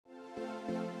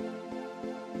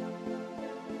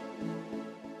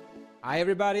Hi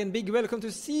everybody and big welcome to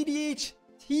cEDH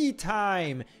Tea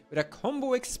Time with a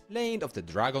combo explained of the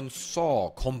Dragon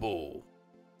Saw combo.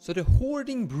 So the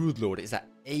Hoarding Broodlord is a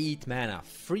 8 mana,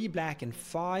 3 black and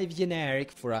 5 generic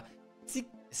for a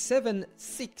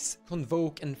 7/6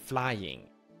 convoke and flying.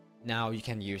 Now you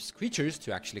can use creatures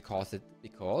to actually cast it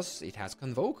because it has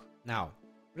convoke. Now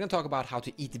we're gonna talk about how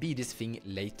to ETB this thing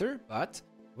later, but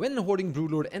when Hoarding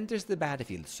Broodlord enters the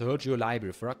battlefield, search your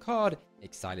library for a card,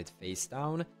 exile it face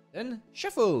down, then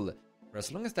shuffle. For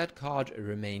as long as that card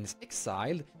remains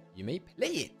exiled, you may play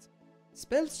it.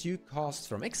 Spells you cast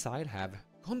from exile have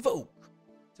convoke,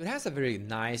 so it has a very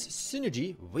nice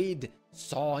synergy with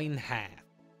Saw in Half.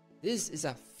 This is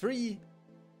a 3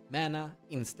 mana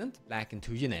instant, black and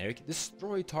 2 generic,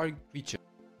 destroy target creature.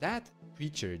 That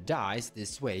creature dies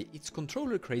this way, its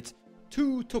controller creates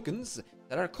 2 tokens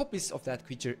that are copies of that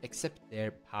creature except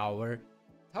their power,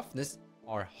 toughness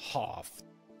are halved.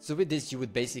 So with this you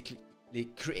would basically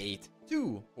create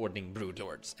 2 Hoarding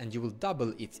Broodlords and you will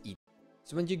double its ETB.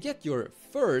 So when you get your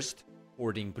first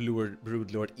Hoarding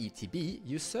Broodlord ETB,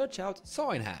 you search out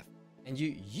Saw in Half and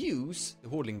you use the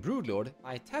Hoarding Broodlord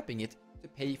by tapping it to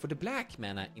pay for the black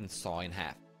mana in Saw in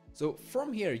Half. So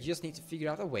from here you just need to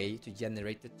figure out a way to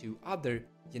generate the 2 other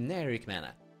generic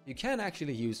mana. You can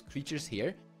actually use creatures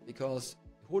here because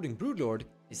the Hoarding Broodlord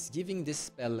is giving this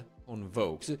spell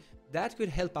convoke, so that could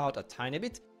help out a tiny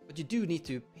bit, but you do need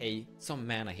to pay some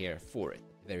mana here for it,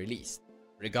 at the very least.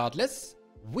 Regardless,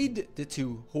 with the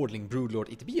 2 Hoarding Broodlord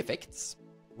ETB effects,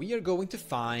 we are going to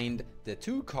find the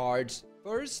 2 cards,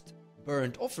 first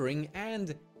Burnt Offering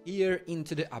and Peer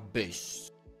into the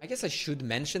Abyss. I guess I should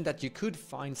mention that you could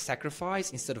find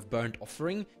Sacrifice instead of Burnt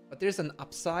Offering, but there's an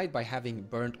upside by having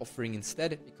Burnt Offering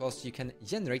instead because you can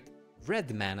generate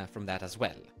red mana from that as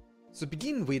well. So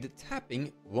begin with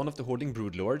tapping one of the Hoarding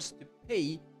Broodlords to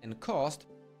pay and cast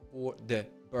for the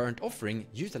Burnt Offering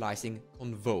utilizing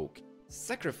Convoke,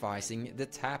 sacrificing the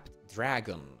tapped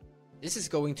dragon. This is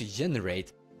going to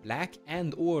generate black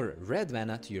and or red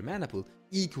mana to your mana pool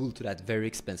equal to that very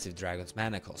expensive dragon's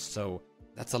mana cost, so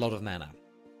that's a lot of mana.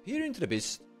 Peer into the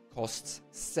Abyss costs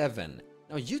 7.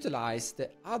 Now utilize the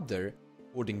other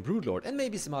Hoarding Broodlord and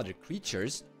maybe some other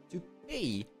creatures to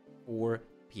pay for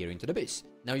Peer into the Abyss.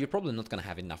 Now you're probably not gonna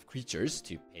have enough creatures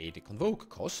to pay the Convoke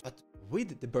cost, but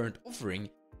with the Burnt Offering,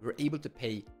 you're able to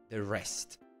pay the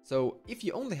rest. So if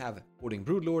you only have Hoarding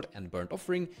Broodlord and Burnt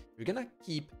Offering, you're gonna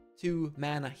keep 2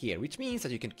 mana here, which means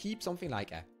that you can keep something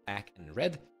like a black and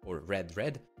red, or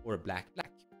red or black.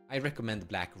 I recommend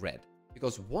black red,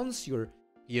 because once your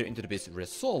Peer into the Abyss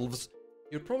resolves,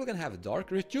 you're probably gonna have Dark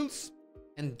Rituals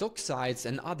and Docksides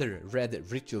and other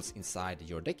red rituals inside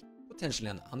your deck, potentially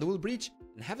an Underworld Breach,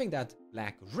 and having that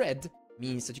black-red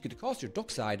means that you could cast your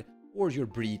Dockside or your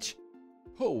Breach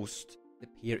post the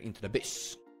Peer into the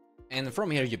Abyss. And from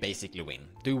here you basically win,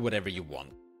 do whatever you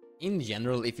want. In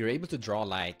general, if you're able to draw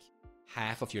like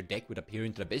half of your deck with a Peer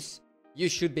into the Abyss, you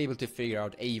should be able to figure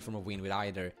out a form of win with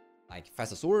either like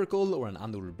Fastest Oracle or an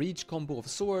Underworld Breach combo of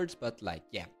sorts, but like,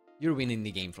 yeah, you're winning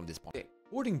the game from this point.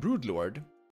 Hoarding Broodlord,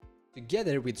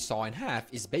 together with Saw in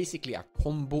Half, is basically a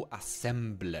combo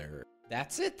assembler.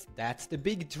 That's it, that's the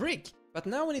big trick. But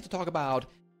now we need to talk about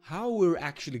how we're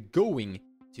actually going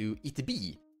to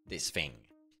ETB this thing.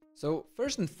 So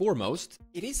first and foremost,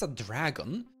 it is a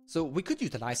dragon, so we could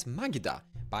utilize Magda.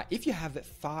 But if you have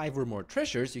 5 or more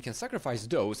treasures, you can sacrifice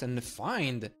those and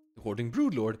find the Hoarding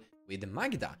Broodlord with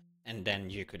Magda. And then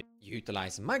you could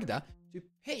utilize Magda to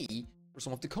pay for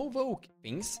some of the Convoke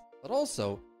things, but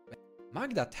also when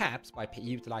Magda taps by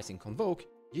utilizing Convoke,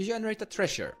 you generate a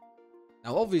treasure.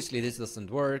 Now obviously this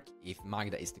doesn't work if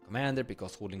Magda is the commander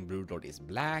because Hoarding Broodlord is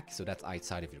black, so that's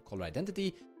outside of your color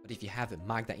identity. But if you have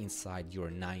Magda inside your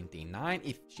 99,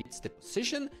 if she's the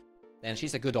position, then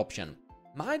she's a good option.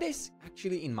 Magda is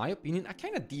actually, in my opinion, a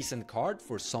kind of decent card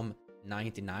for some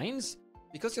 99s,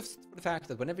 because of the fact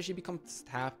that whenever she becomes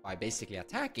tapped by basically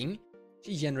attacking,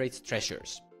 she generates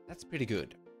treasures. That's pretty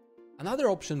good. Another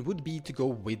option would be to go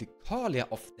with Kalia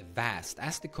of the Vast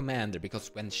as the commander,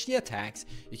 because when she attacks,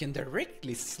 you can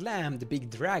directly slam the big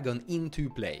dragon into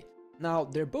play. Now,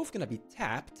 they're both gonna be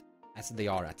tapped as they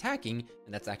are attacking,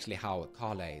 and that's actually how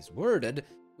Kalia is worded,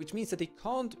 which means that they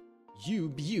can't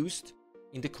be used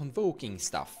in the convoking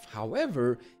stuff.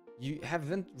 However, you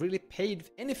haven't really paid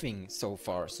anything so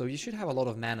far, so you should have a lot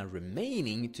of mana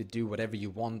remaining to do whatever you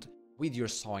want with your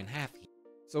Saw in Half.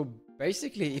 So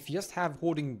basically, if you just have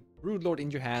Hoarding Broodlord in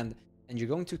your hand and you're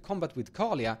going to combat with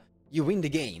Kalia, you win the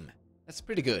game. That's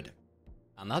pretty good.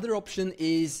 Another option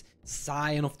is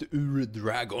Scion of the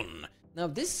Ur-Dragon. Now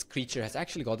this creature has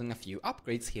actually gotten a few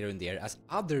upgrades here and there, as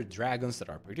other dragons that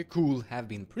are pretty cool have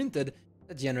been printed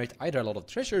that generate either a lot of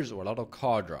treasures or a lot of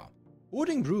card draw.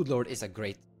 Hoarding Broodlord is a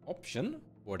great option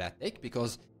for that deck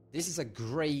because this is a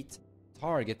great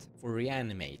target for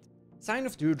reanimate. Sign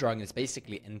of the Ur-Dragon is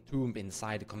basically entombed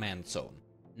inside the command zone.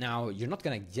 Now, you're not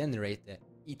gonna generate the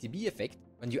ETB effect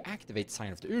when you activate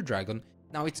Sign of the Ur-Dragon.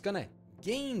 Now, it's gonna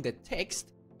gain the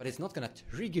text, but it's not gonna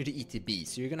trigger the ETB,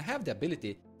 so you're gonna have the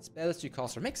ability spells you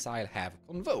cast from exile have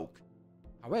Convoke.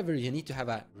 However, you need to have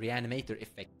a reanimator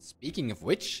effect. Speaking of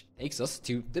which, takes us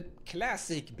to the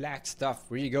classic black stuff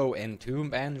where you go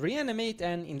entomb and reanimate,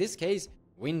 and in this case,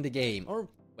 win the game. Or,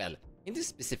 well, in this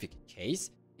specific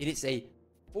case, it is a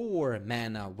 4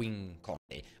 mana win con.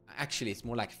 Actually, it's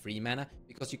more like 3 mana,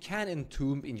 because you can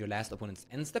entomb in your last opponent's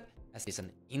end step, as it's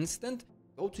an instant.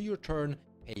 Go to your turn,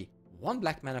 pay 1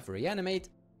 black mana for reanimate,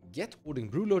 get Hoarding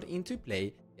Broodlord into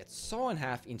play, get Saw in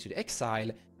Half into the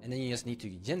exile, and then you just need to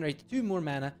generate 2 more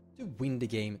mana to win the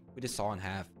game with the Saw in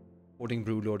Half, Hoarding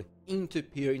Broodlord into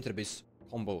Peer into the Abyss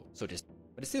combo, so just,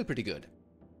 but it's still pretty good.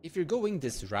 If you're going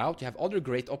this route, you have other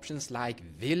great options like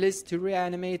Villis to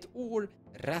reanimate or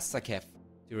Razaketh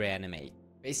to reanimate.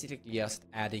 Basically just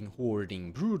adding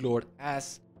Hoarding Broodlord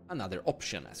as another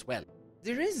option as well.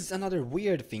 There is another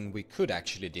weird thing we could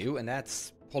actually do, and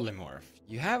that's polymorph.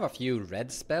 You have a few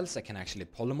red spells that can actually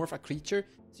polymorph a creature,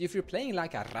 so if you're playing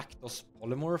like a Rakdos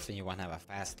polymorph and you want to have a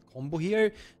fast combo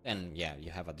here, then yeah,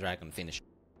 you have a dragon finish.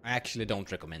 I actually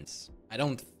don't recommend this. I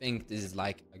don't think this is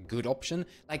like a good option.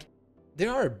 Like,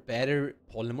 there are better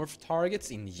polymorph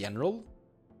targets in general,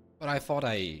 but I thought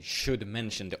I should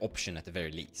mention the option at the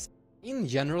very least. In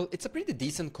general, it's a pretty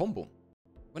decent combo.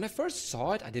 When I first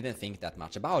saw it, I didn't think that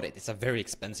much about it. It's a very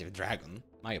expensive dragon,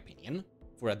 in my opinion,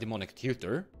 for a demonic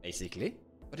tutor, basically.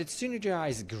 But it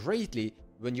synergizes greatly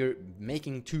when you're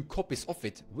making 2 copies of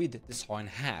it with the Saw in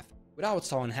Half. Without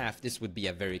Saw in Half, this would be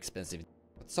a very expensive,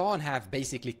 but Saw in Half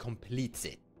basically completes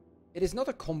it. It is not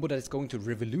a combo that is going to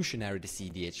revolutionize the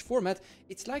cEDH format.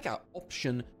 It's like an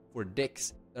option for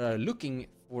decks that are looking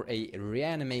for a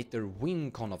reanimator win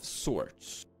con of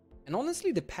sorts. And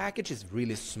honestly, the package is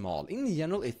really small. In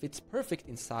general, it fits perfect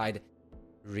inside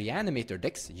reanimator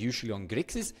decks, usually on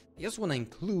Grixis. They just want to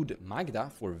include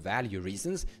Magda for value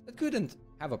reasons that couldn't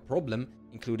have a problem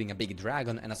including a big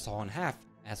dragon and a Saw in Half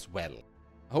as well.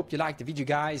 I hope you liked the video,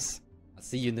 guys. I'll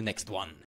see you in the next one.